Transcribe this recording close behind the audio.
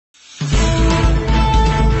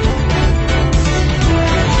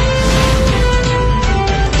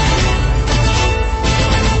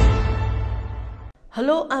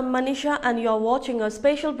I'm Manisha and you're watching a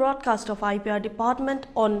special broadcast of IPR department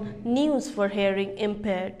on News for Hearing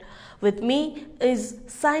Impaired. With me is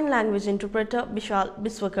Sign Language Interpreter Vishal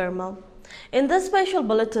Biswakarma. In this special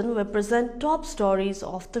bulletin, we present top stories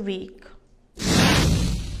of the week.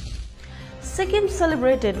 Sikkim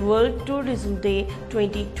celebrated World Tourism Day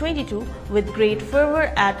 2022 with great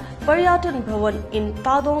fervor at Paryatan Bhavan in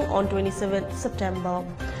Tadong on 27 September.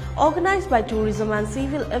 Organized by Tourism and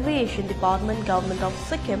Civil Aviation Department, Government of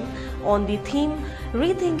Sikkim, on the theme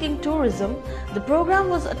Rethinking Tourism, the program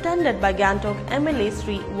was attended by Gangtok MLA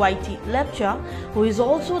Sri YT Lepcha, who is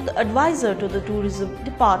also the advisor to the Tourism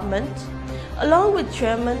Department, along with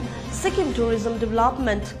Chairman Sikkim Tourism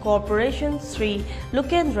Development Corporation Sri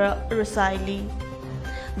Lukendra Rasaili.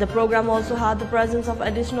 The program also had the presence of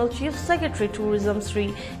Additional Chief Secretary Tourism Sri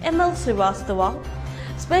ML Srivastava,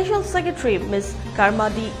 Special Secretary Ms.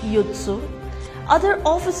 Karmadi Yutsu, other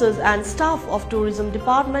officers and staff of Tourism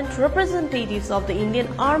Department, representatives of the Indian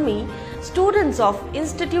Army, students of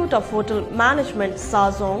Institute of Hotel Management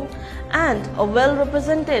Sazong, and a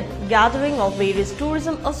well-represented gathering of various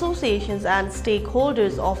tourism associations and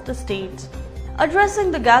stakeholders of the state.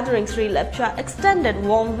 Addressing the gathering, Sri Lepcha extended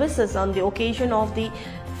warm wishes on the occasion of the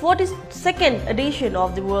 42nd edition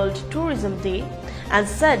of the World Tourism Day and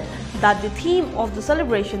said that the theme of the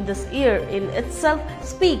celebration this year in itself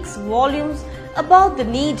speaks volumes about the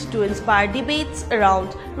need to inspire debates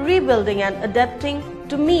around rebuilding and adapting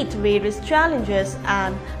to meet various challenges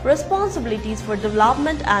and responsibilities for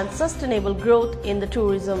development and sustainable growth in the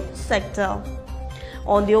tourism sector.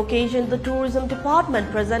 On the occasion, the Tourism Department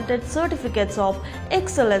presented certificates of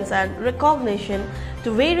excellence and recognition to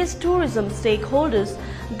various tourism stakeholders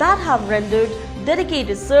that have rendered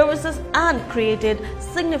dedicated services and created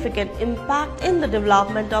significant impact in the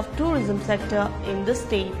development of tourism sector in the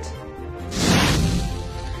state.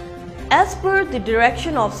 As per the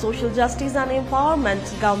direction of Social Justice and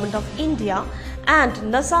Empowerment, Government of India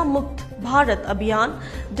and Nasha Mukt Bharat Abhiyan,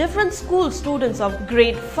 different school students of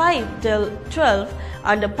grade 5 till 12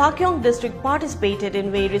 under Pakyong district participated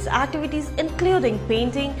in various activities including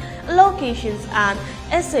painting, allocations and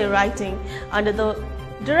essay writing under the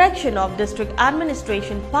direction of District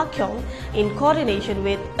Administration Pakyong in coordination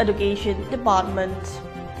with Education Department.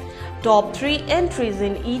 Top 3 entries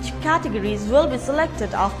in each categories will be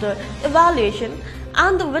selected after evaluation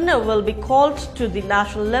and the winner will be called to the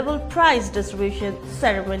national level prize distribution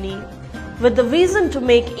ceremony. With the vision to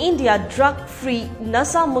make India drug-free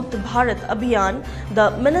Nasha Mukt Bharat Abhiyan, the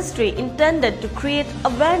ministry intended to create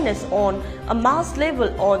awareness on a mass level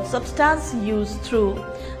on substance use through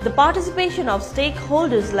the participation of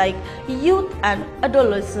stakeholders like youth and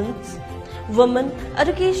adolescents, women,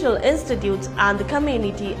 educational institutes and the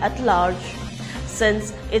community at large.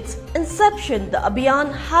 Since its inception, the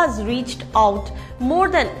Abhiyan has reached out more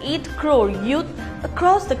than 8 crore youth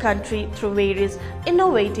across the country through various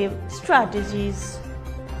innovative strategies.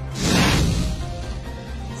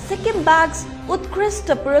 Sikkim bags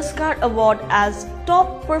Utkrishta Puraskar Award as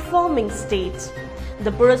Top Performing State.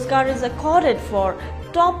 The Puraskar is accorded for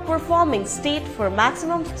top performing state for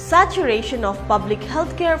maximum saturation of public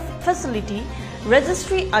healthcare facility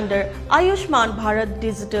registry under Ayushman Bharat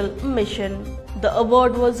Digital Mission. The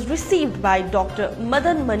award was received by Dr.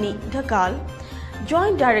 Madan Mani Dhakal,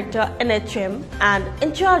 Joint Director NHM and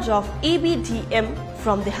in charge of ABDM,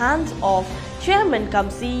 from the hands of Chairman cum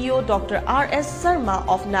CEO Dr. R.S. Sarma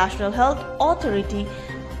of National Health Authority,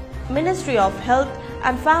 Ministry of Health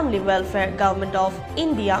and Family Welfare, Government of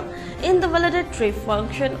India, in the valedictory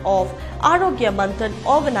function of Arogya Manthan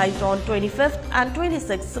organized on 25th and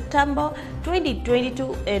 26th September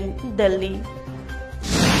 2022 in Delhi.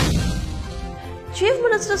 Chief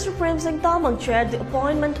Minister Sri Prem Singh Tamang chaired the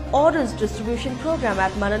Appointment Orders Distribution Program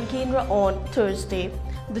at Manan Kendra on Thursday.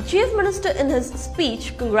 The Chief Minister in his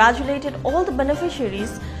speech congratulated all the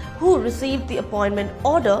beneficiaries who received the appointment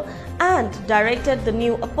order and directed the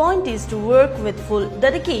new appointees to work with full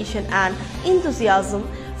dedication and enthusiasm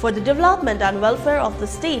for the development and welfare of the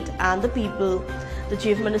state and the people. The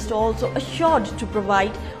Chief Minister also assured to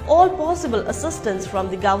provide all possible assistance from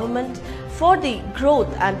the government for the growth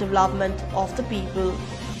and development of the people.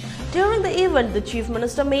 During the event, the Chief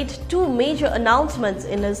Minister made 2 major announcements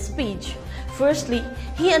in his speech. Firstly,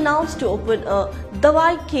 he announced to open a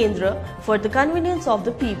Dawai Kendra for the convenience of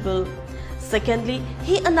the people. Secondly,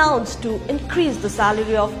 he announced to increase the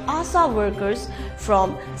salary of ASA workers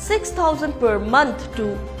from 6,000 per month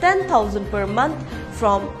to 10,000 per month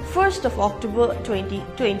from 1st of October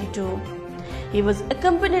 2022. He was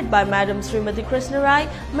accompanied by Madam Srimati Krishna Rai,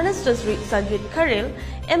 Minister Sri Sanjit Kharel,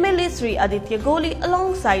 MLA Sri Aditya Goli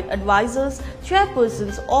alongside advisors,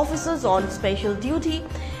 chairpersons, officers on special duty,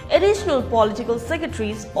 Additional political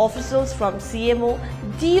secretaries, officials from CMO,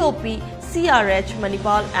 DOP, CRH,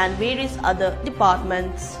 Manipal and various other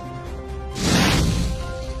departments.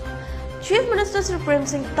 Chief Minister Sri Prem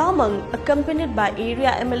Singh Tamang, accompanied by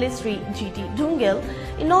Area MLA Sri GT Dungel,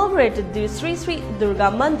 inaugurated the Sri Sri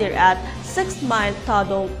Durga Mandir at 6th Mile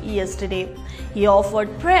Tadong yesterday. He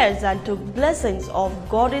offered prayers and took blessings of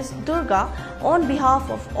Goddess Durga on behalf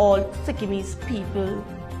of all Sikkimese people.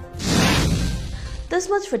 This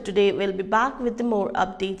much for today. We'll be back with the more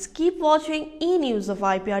updates. Keep watching E-News of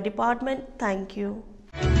IPR Department. Thank you.